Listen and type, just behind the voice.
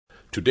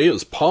Today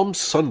is Palm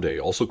Sunday,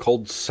 also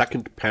called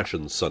Second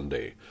Passion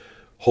Sunday.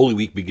 Holy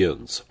Week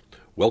begins.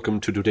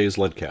 Welcome to today's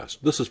LENTCAzT.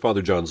 This is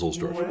Father John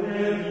Zulsdorf.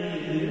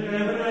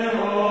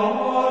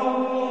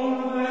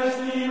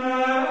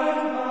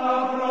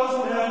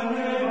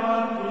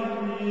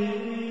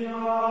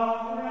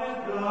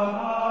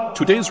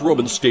 Today's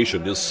Roman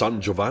station is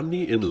San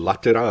Giovanni in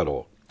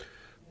Laterano.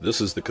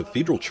 This is the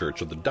cathedral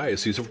church of the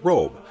Diocese of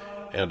Rome,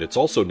 and it's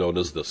also known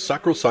as the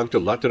Sacrosancta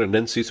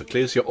Lateranensis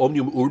Ecclesia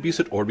Omnium Urbis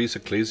et Orbis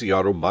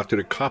Ecclesiarum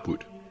Mater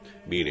Caput,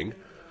 meaning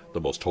the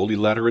most holy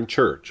Lateran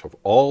church of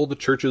all the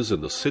churches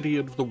in the city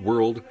and of the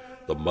world,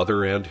 the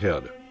mother and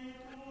head.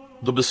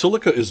 The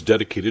basilica is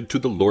dedicated to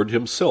the Lord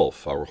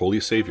himself, our Holy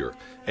Savior,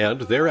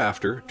 and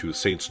thereafter to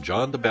Saints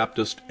John the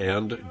Baptist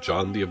and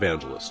John the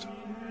Evangelist.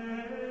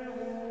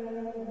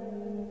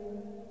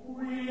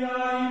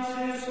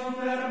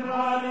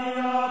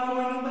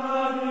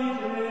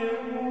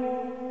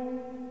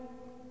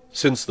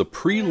 Since the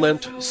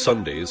pre-Lent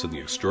Sundays in the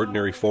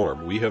extraordinary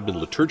form, we have been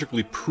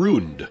liturgically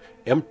pruned,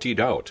 emptied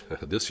out,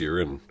 this year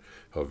in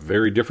a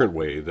very different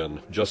way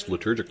than just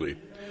liturgically.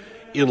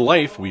 In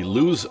life, we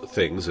lose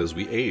things as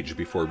we age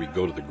before we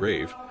go to the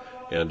grave,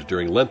 and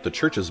during Lent the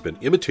Church has been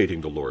imitating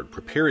the Lord,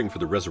 preparing for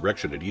the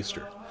resurrection at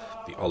Easter.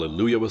 The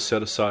Alleluia was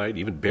set aside,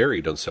 even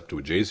buried on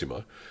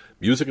Septuagesima.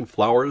 Music and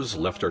flowers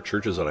left our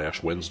churches on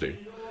Ash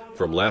Wednesday.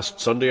 From last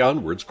Sunday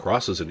onwards,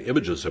 crosses and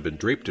images have been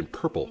draped in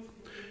purple.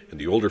 In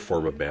the older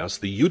form of Mass,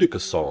 the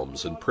Judica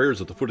Psalms and prayers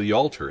at the foot of the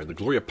altar and the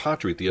Gloria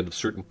Patri at the end of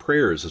certain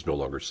prayers is no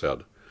longer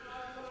said.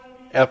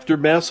 After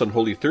Mass on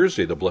Holy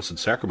Thursday, the Blessed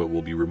Sacrament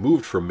will be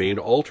removed from main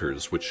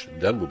altars, which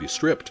then will be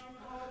stripped.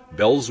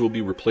 Bells will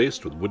be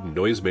replaced with wooden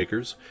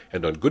noisemakers,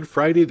 and on Good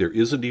Friday there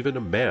isn't even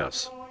a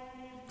Mass.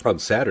 On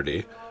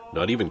Saturday,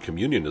 not even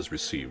communion is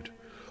received.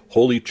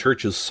 Holy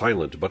Church is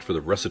silent but for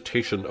the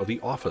recitation of the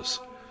office,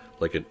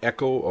 like an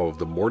echo of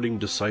the morning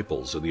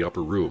disciples in the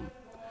upper room.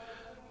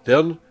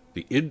 Then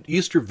the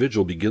Easter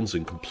Vigil begins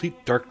in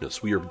complete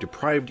darkness. We are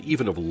deprived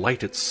even of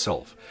light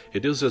itself.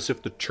 It is as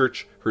if the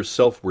Church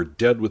herself were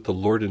dead with the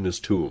Lord in his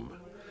tomb.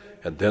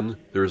 And then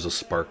there is a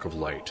spark of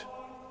light.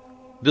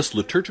 This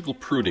liturgical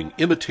pruning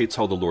imitates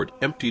how the Lord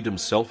emptied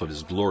himself of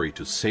his glory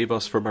to save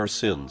us from our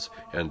sins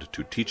and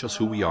to teach us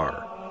who we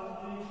are.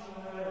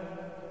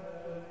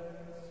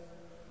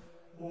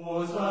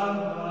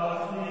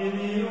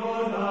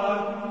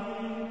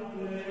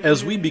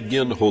 As we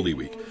begin Holy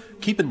Week,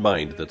 keep in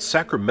mind that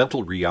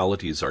sacramental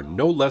realities are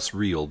no less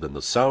real than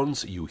the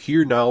sounds you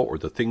hear now or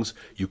the things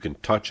you can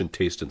touch and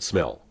taste and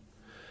smell.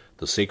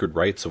 The sacred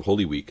rites of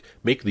Holy Week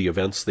make the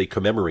events they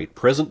commemorate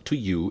present to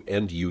you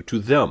and you to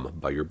them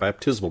by your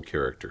baptismal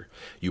character.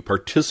 You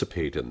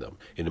participate in them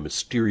in a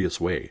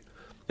mysterious way,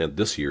 and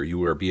this year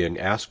you are being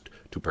asked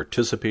to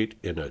participate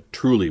in a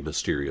truly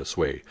mysterious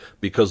way,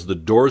 because the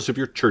doors of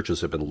your churches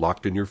have been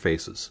locked in your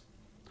faces.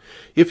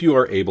 If you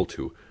are able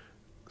to,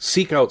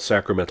 seek out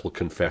sacramental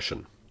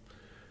confession.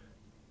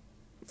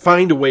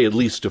 Find a way at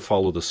least to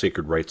follow the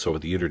sacred rites over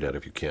the internet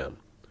if you can.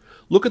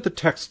 Look at the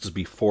texts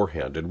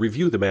beforehand and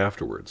review them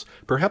afterwards.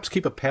 Perhaps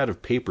keep a pad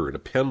of paper and a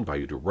pen by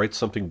you to write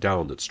something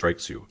down that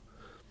strikes you.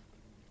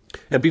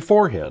 And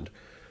beforehand,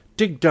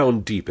 dig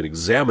down deep and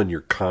examine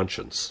your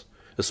conscience,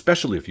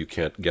 especially if you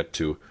can't get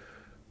to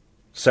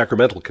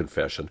sacramental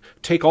confession.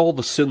 Take all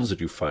the sins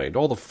that you find,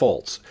 all the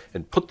faults,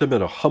 and put them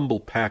in a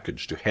humble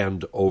package to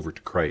hand over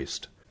to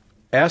Christ.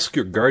 Ask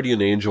your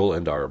guardian angel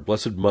and our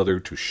Blessed Mother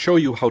to show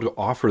you how to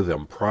offer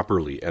them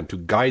properly and to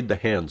guide the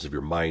hands of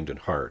your mind and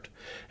heart.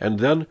 And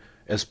then,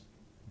 as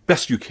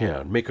best you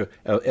can, make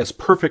as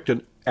perfect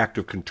an act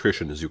of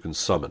contrition as you can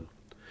summon.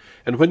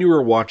 And when you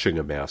are watching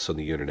a Mass on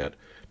the internet,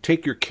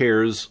 take your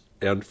cares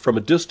and from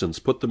a distance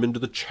put them into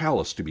the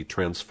chalice to be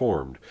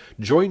transformed.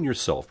 Join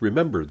yourself.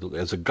 Remember,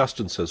 as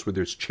Augustine says, where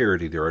there's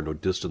charity there are no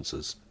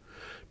distances.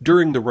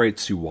 During the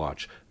rites you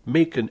watch,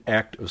 make an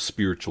act of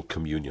spiritual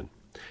communion.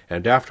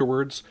 And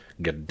afterwards,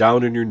 get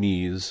down on your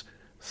knees,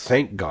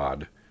 thank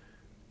God,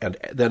 and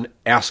then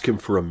ask him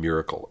for a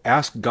miracle.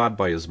 Ask God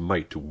by his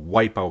might to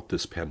wipe out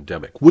this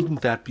pandemic.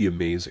 Wouldn't that be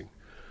amazing?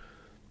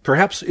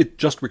 Perhaps it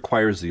just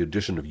requires the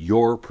addition of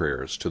your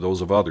prayers to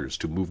those of others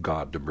to move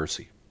God to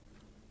mercy.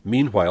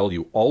 Meanwhile,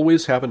 you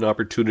always have an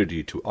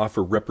opportunity to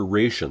offer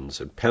reparations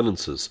and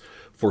penances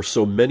for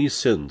so many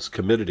sins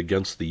committed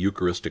against the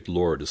Eucharistic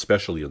Lord,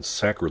 especially in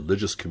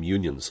sacrilegious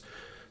communions,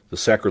 the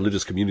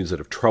sacrilegious communions that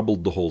have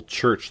troubled the whole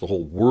church, the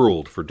whole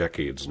world for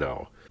decades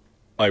now.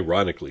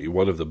 Ironically,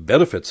 one of the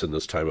benefits in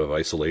this time of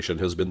isolation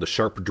has been the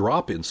sharp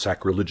drop in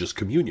sacrilegious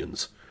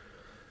communions.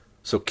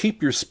 So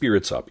keep your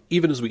spirits up,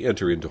 even as we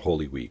enter into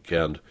Holy Week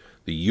and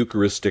the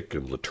Eucharistic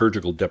and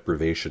liturgical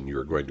deprivation you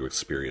are going to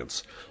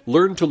experience.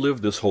 Learn to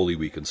live this Holy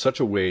Week in such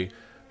a way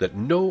that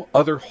no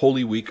other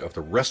Holy Week of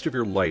the rest of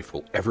your life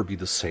will ever be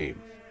the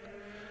same.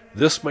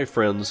 This, my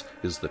friends,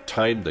 is the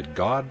time that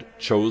God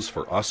chose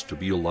for us to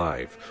be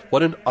alive.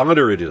 What an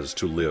honor it is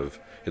to live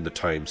in the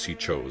times he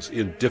chose,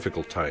 in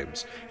difficult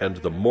times. And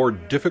the more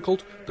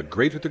difficult, the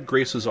greater the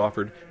grace is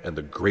offered, and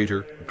the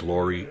greater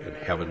glory in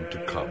heaven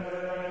to come.